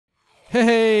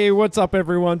Hey, what's up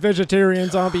everyone? Vegetarian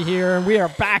Zombie here, and we are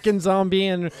back in Zombie,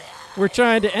 and we're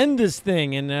trying to end this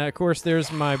thing. And of course,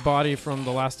 there's my body from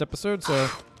the last episode, so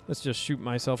let's just shoot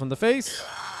myself in the face.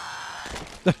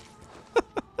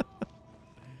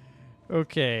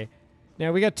 Okay.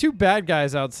 Now, we got two bad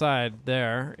guys outside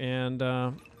there, and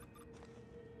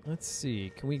let's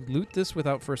see. Can we loot this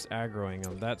without first aggroing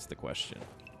them? That's the question.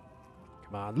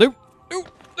 Come on, loot! Loot!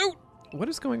 Loot! What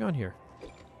is going on here?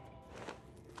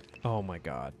 Oh my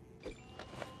god.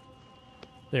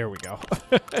 There we go.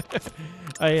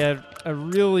 I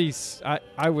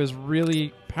was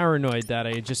really paranoid that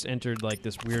I had just entered like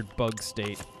this weird bug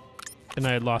state and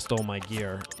I had lost all my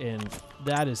gear, and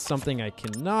that is something I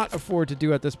cannot afford to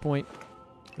do at this point.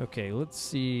 Okay, let's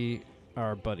see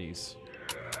our buddies.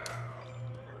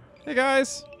 Hey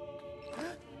guys.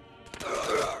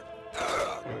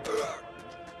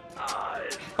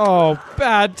 Oh,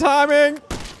 bad timing.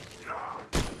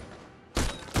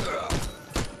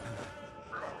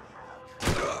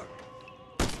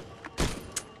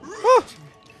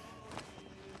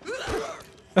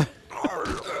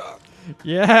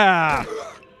 Yeah!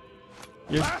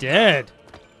 You're dead!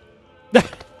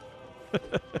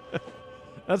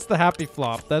 That's the happy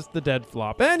flop. That's the dead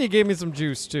flop. And you gave me some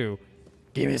juice, too.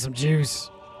 Give me some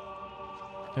juice.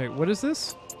 Alright, what is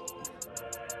this?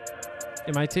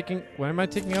 Why am I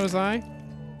taking out his eye?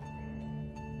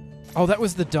 Oh, that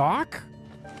was the dock?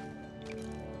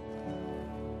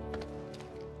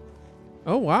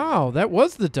 Oh, wow. That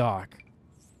was the dock.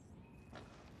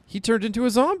 He turned into a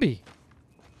zombie.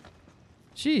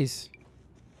 Jeez.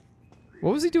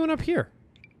 What was he doing up here?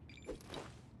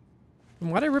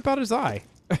 And why'd I rip out his eye?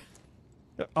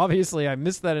 Obviously, I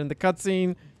missed that in the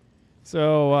cutscene.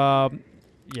 So,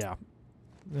 yeah.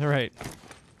 Alright.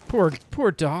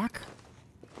 Poor Doc.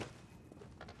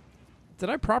 Did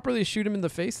I properly shoot him in the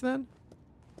face then?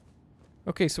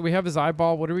 Okay, so we have his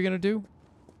eyeball. What are we gonna do?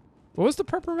 What was the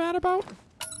prepper mat about?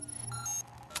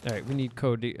 Alright, we need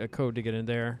a code to get in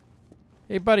there.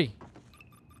 Hey, buddy.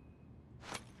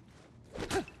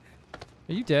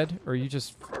 Are you dead, or are you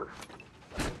just...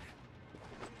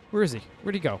 Where is he?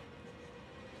 Where'd he go?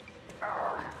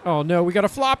 Oh no, we got a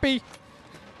floppy!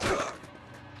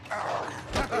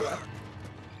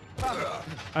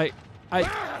 I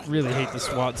really hate the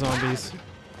SWAT zombies.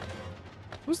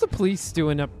 What's the police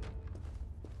doing up...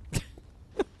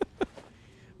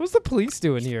 What's the police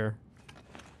doing here?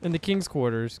 In the King's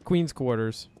quarters, Queen's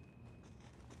quarters.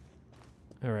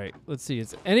 Alright, let's see.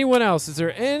 Is anyone else? Is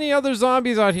there any other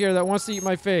zombies out here that wants to eat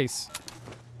my face?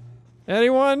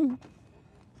 Anyone?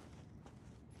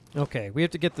 Okay, we have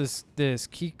to get this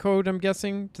key code, I'm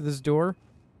guessing, to this door.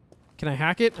 Can I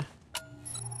hack it?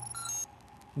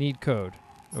 Need code.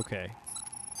 Okay.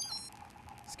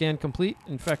 Scan complete.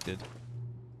 Infected.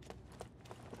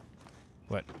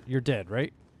 What? You're dead,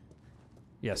 right?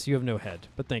 Yes, you have no head,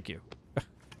 but thank you.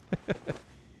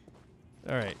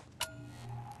 Alright.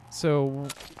 So,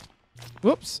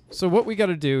 whoops. So what we got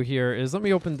to do here is, let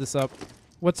me open this up.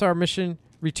 What's our mission?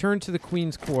 Return to the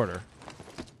Queen's Quarter.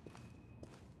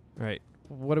 All right.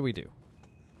 What do we do?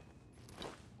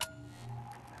 All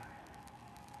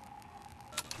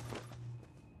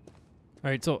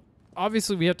right. So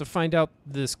obviously we have to find out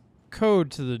this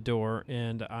code to the door,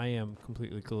 and I am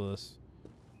completely clueless.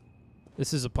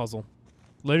 This is a puzzle.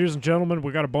 Ladies and gentlemen,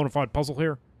 we got a bona fide puzzle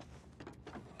here.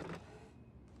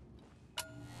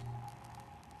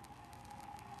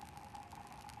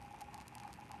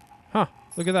 Huh,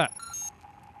 look at that.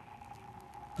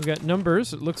 We got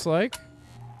numbers, it looks like.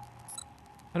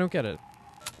 I don't get it.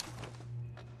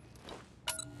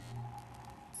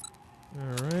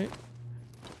 Alright.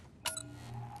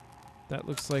 That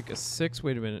looks like a 6.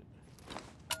 Wait a minute.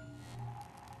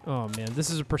 Oh man, this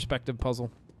is a perspective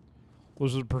puzzle.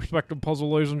 This is a perspective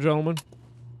puzzle, ladies and gentlemen.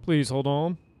 Please hold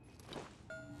on.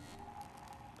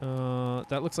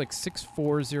 That looks like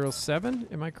 6407.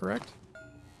 Am I correct?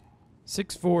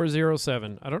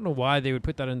 6407. I don't know why they would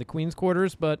put that in the Queen's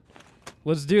quarters, but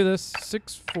let's do this.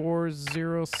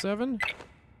 6407.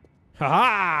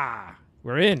 Ha-ha!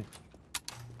 We're in.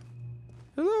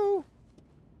 Hello?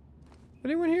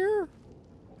 Anyone here?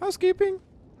 Housekeeping?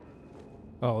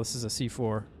 Oh, this is a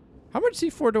C4. How much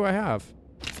C4 do I have?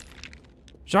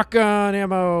 Shotgun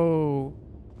ammo!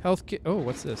 Health kit. Oh,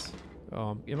 what's this?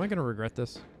 Am I going to regret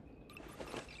this?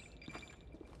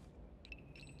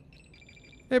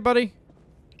 Hey, buddy.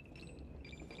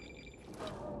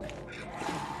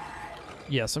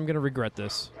 Yes, I'm going to regret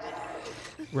this.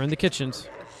 We're in the kitchens.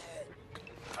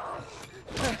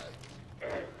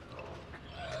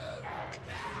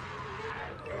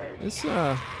 This,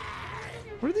 what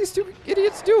are these two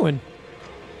idiots doing?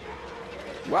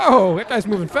 Whoa, that guy's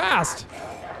moving fast.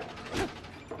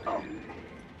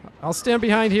 I'll stand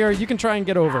behind here. You can try and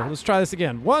get over. Let's try this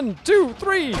again. 1, 2,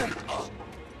 3.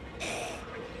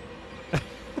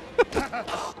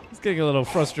 He's getting a little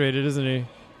frustrated, isn't he?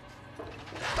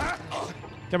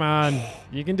 Come on.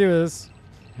 You can do this.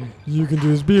 You can do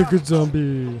this. Be a good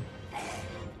zombie.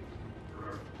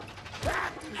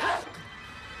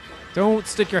 Don't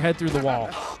stick your head through the wall.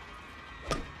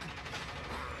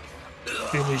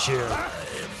 Finish him.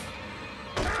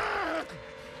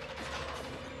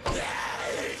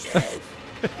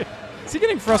 Is he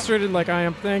getting frustrated like I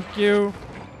am? Thank you.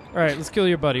 All right, let's kill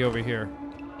your buddy over here.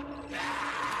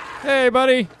 Hey,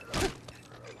 buddy.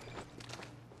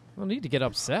 No need to get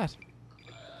upset.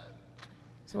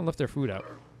 Someone left their food out.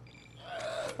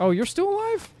 Oh, you're still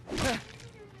alive?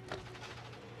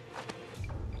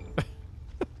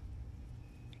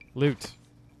 Loot.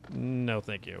 No,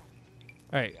 thank you.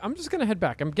 All right, I'm just going to head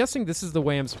back. I'm guessing this is the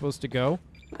way I'm supposed to go.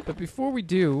 But before we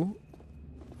do,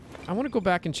 I want to go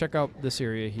back and check out this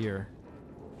area here.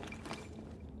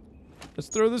 Let's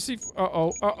throw the C...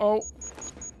 Uh-oh, uh-oh.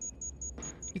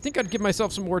 You think I'd give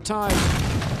myself some more time?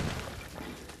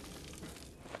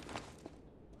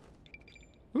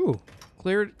 Ooh,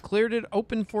 cleared it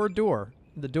open for a door.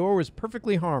 The door was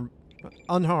perfectly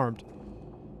unharmed.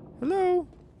 Hello,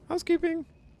 housekeeping.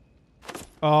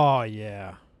 Oh,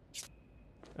 yeah.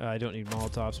 I don't need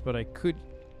Molotovs, but I could...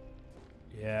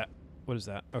 Yeah, what is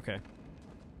that? Okay.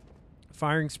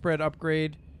 Firing spread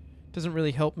upgrade. Doesn't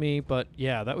really help me, but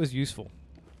yeah, that was useful.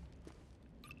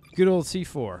 Good old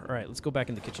C4. All right, let's go back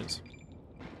in the kitchens.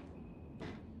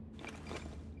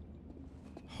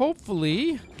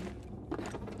 Hopefully...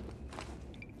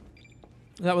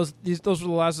 those were the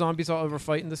last zombies I'll ever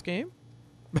fight in this game.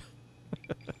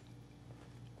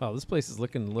 Wow, this place is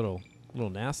looking a little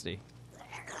nasty.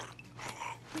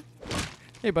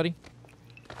 Hey, buddy.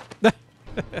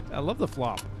 I love the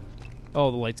flop.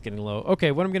 Oh, the light's getting low.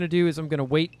 Okay, what I'm gonna do is I'm gonna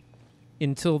wait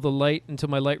until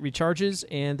my light recharges,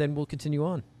 and then we'll continue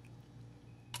on.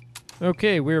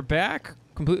 Okay, we're back,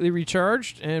 completely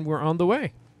recharged, and we're on the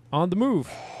way, on the move.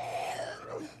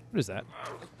 What is that?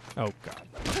 Oh God.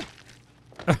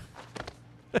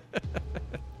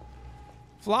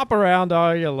 Flop around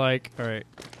all you like. All right,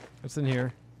 what's in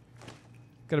here?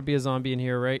 Gotta be a zombie in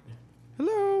here, right?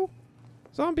 Hello,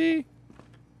 zombie.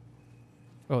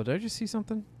 Oh, did I just see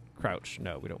something? Crouch.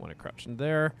 No, we don't want to crouch in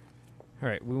there. All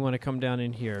right, we want to come down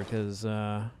in here because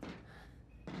let's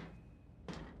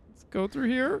go through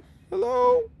here.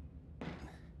 Hello.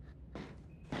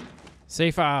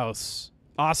 Safe house.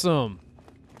 Awesome.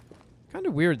 Kind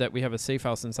of weird that we have a safe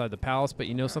house inside the palace, but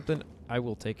you know something? I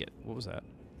will take it. What was that?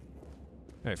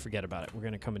 All right, forget about it. We're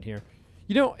going to come in here.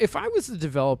 You know, if I was the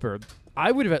developer,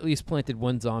 I would have at least planted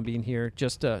one zombie in here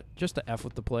just to F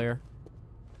with the player.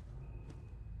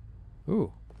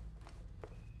 Ooh.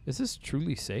 Is this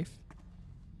truly safe?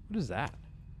 What is that?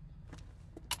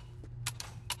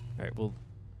 All right, well,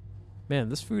 man,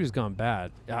 this food has gone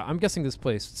bad. I'm guessing this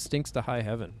place stinks to high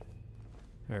heaven.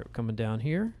 All right, we're coming down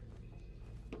here.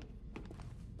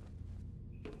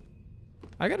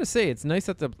 I gotta say, it's nice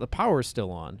that the power's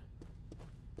still on.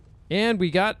 And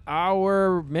we got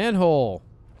our manhole.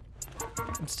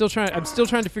 I'm still trying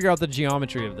to figure out the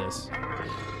geometry of this.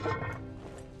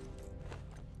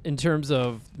 In terms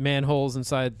of manholes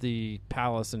inside the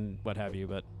palace and what have you,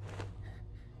 but...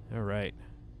 Alright.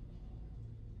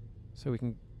 So we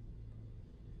can...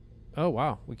 Oh,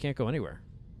 wow. We can't go anywhere.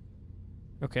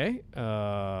 Okay.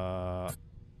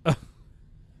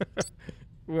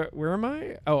 Where am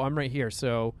I? Oh, I'm right here.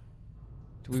 So,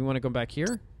 do we want to go back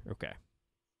here? Okay.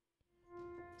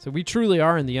 So we truly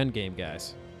are in the end game,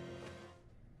 guys.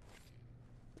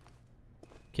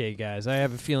 Okay, guys. I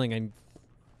have a feeling I'm...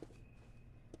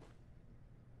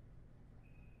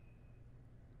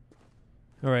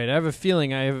 Alright, I have a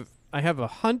feeling I have a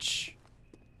hunch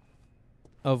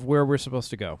of where we're supposed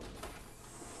to go.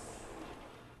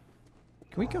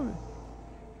 Can we come?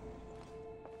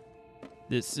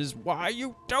 This is why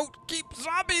you don't keep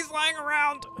zombies lying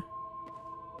around!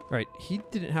 Right, he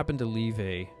didn't happen to leave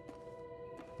a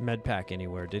med pack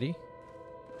anywhere, did he?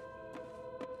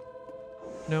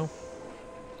 No.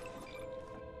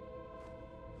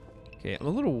 Okay, I'm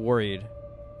a little worried.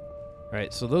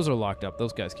 Alright, so those are locked up.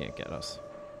 Those guys can't get us.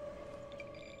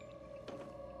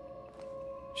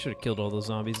 Should have killed all those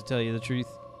zombies, to tell you the truth.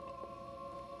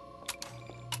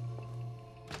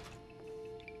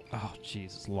 Oh,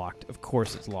 jeez, it's locked. Of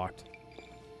course it's locked.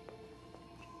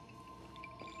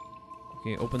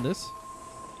 Okay, open this.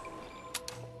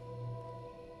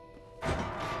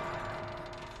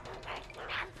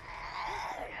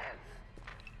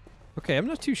 Okay, I'm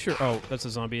not too sure. Oh, that's a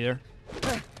zombie there.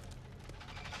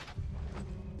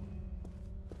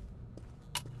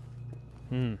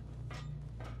 Hmm.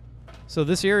 So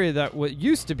this area that what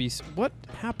used to be... What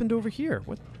happened over here?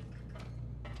 What?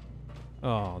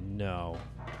 Oh, no.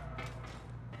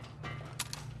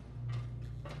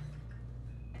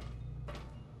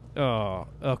 Oh,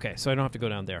 okay. So I don't have to go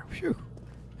down there. Phew.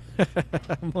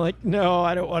 I'm like, no,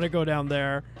 I don't want to go down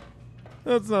there.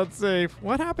 That's not safe.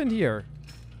 What happened here?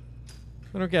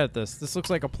 I don't get this. This looks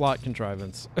like a plot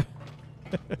contrivance.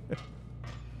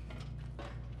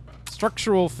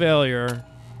 Structural failure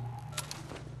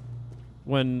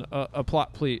when a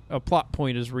plot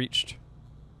point is reached.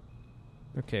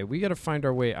 Okay, we got to find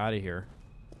our way out of here.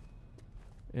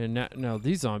 And now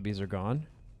these zombies are gone.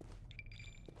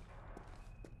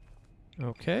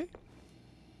 Okay.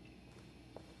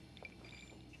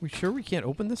 We sure we can't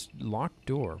open this locked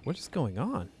door? What is going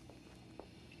on?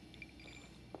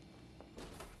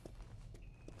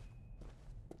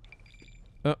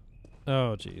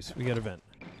 Oh, jeez. We got a vent.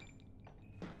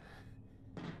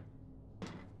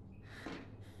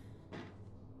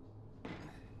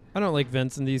 I don't like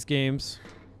vents in these games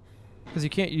because you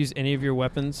can't use any of your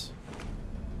weapons.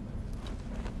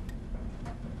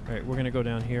 All right, we're gonna go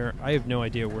down here. I have no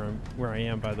idea where I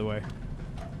am, by the way.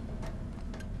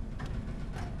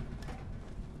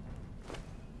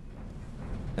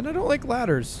 And I don't like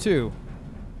ladders too.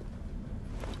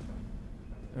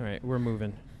 All right, we're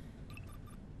moving.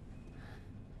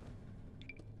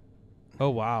 Oh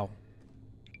wow.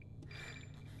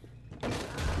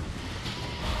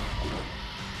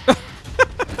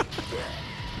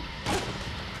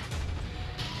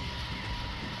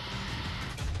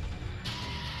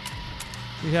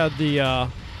 We had the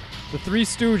Three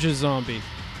Stooges zombie.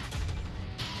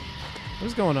 What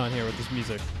is going on here with this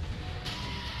music?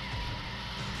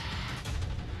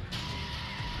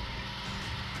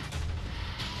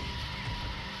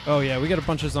 Oh yeah, we got a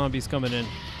bunch of zombies coming in.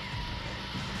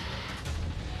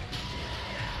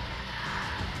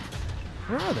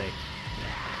 Where are they?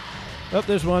 Oh,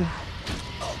 there's one.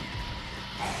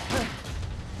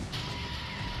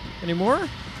 Any more?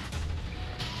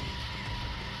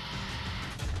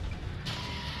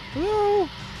 Hello?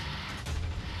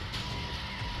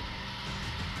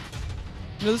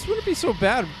 No, this wouldn't be so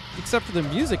bad, except for the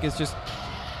music is just...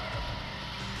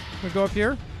 Can we go up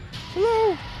here?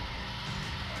 Hello?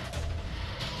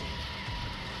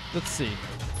 Let's see.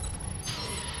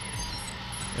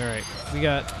 Alright, we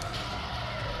got...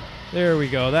 There we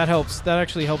go. That helps. That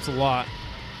actually helps a lot.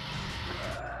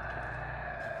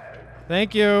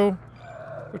 Thank you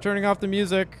for turning off the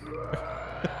music.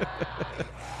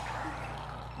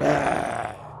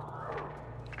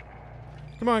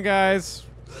 Come on, guys.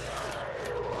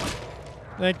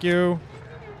 Thank you.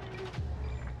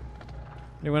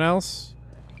 Anyone else?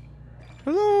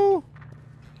 Hello?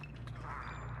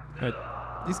 Alright,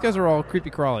 these guys are all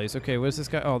creepy crawlies. Okay, what is this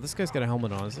guy? Oh, this guy's got a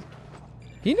helmet on. Is it?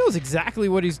 He knows exactly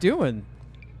what he's doing.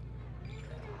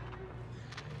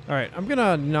 Alright, I'm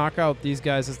gonna knock out these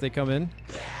guys as they come in.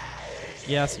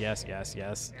 Yes, yes, yes,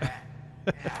 yes.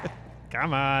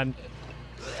 Come on.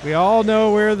 We all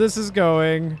know where this is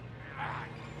going.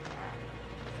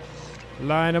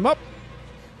 Line them up.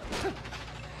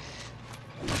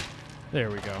 There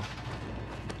we go.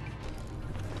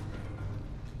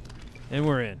 And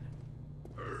we're in.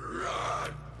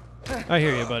 I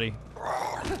hear you, buddy.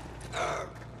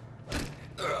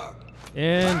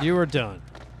 And you are done.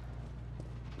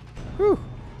 Whew.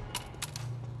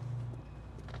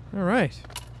 All right.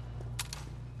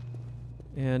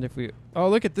 And if we... Oh,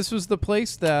 look at this was the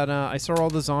place that I saw all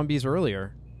the zombies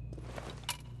earlier.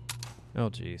 Oh,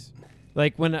 jeez.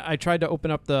 Like when I tried to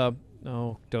open up the...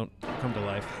 Oh, don't come to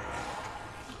life.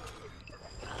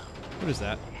 What is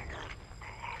that?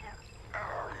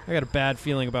 I got a bad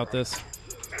feeling about this.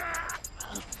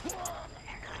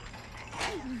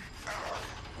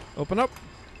 Open up.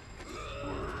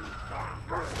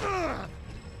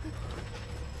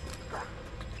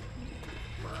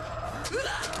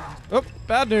 Oh,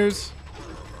 bad news.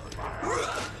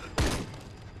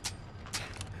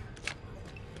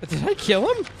 Did I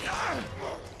kill him?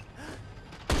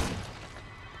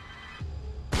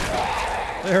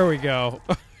 There we go.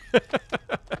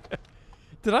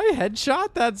 Did I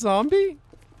headshot that zombie?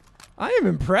 I am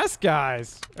impressed,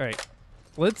 guys. All right,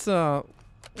 let's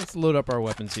load up our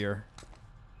weapons here.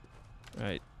 All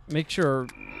right, make sure.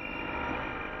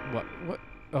 What?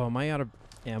 Oh, am I out of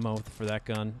ammo for that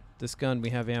gun? This gun we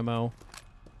have ammo.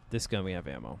 This gun we have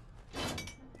ammo.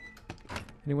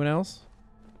 Anyone else?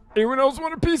 Anyone else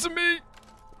want a piece of me?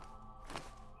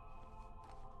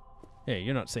 Hey,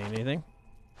 you're not saying anything.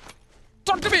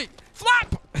 Talk to me!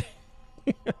 Flop!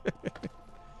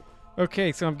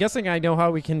 Okay, so I'm guessing I know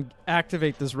how we can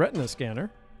activate this retina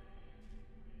scanner.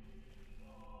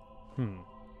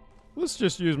 Let's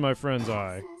just use my friend's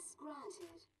eye.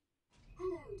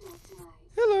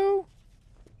 Hello.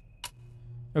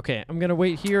 Okay, I'm gonna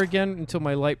wait here again until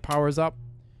my light powers up.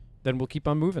 Then we'll keep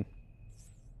on moving.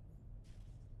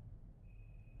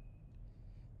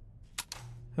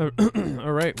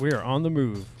 All right, we are on the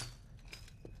move.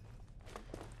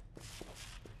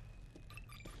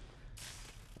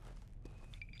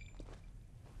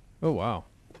 Oh, wow.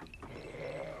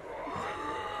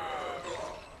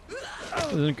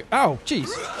 Ow, jeez.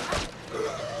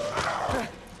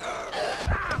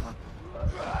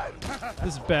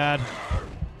 This is bad.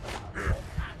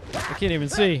 I can't even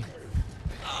see.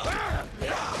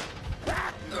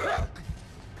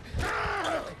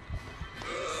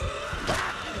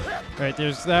 Alright,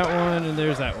 there's that one, and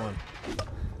there's that one.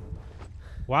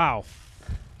 Wow.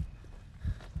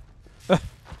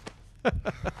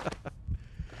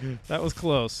 That was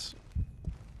close.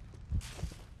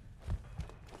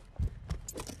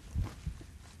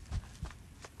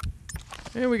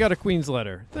 And we got a Queen's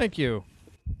letter. Thank you.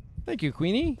 Thank you,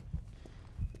 Queenie.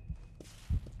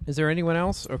 Is there anyone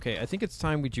else? Okay, I think it's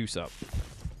time we juice up.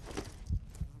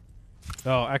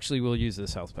 Oh, actually, we'll use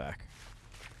this health pack.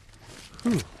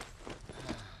 Whew.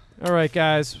 All right,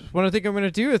 guys. What I think I'm going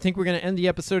to do, I think we're going to end the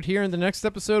episode here. In the next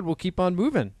episode, we'll keep on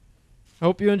moving. I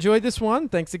hope you enjoyed this one.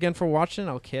 Thanks again for watching.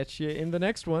 I'll catch you in the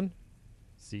next one.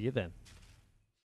 See you then.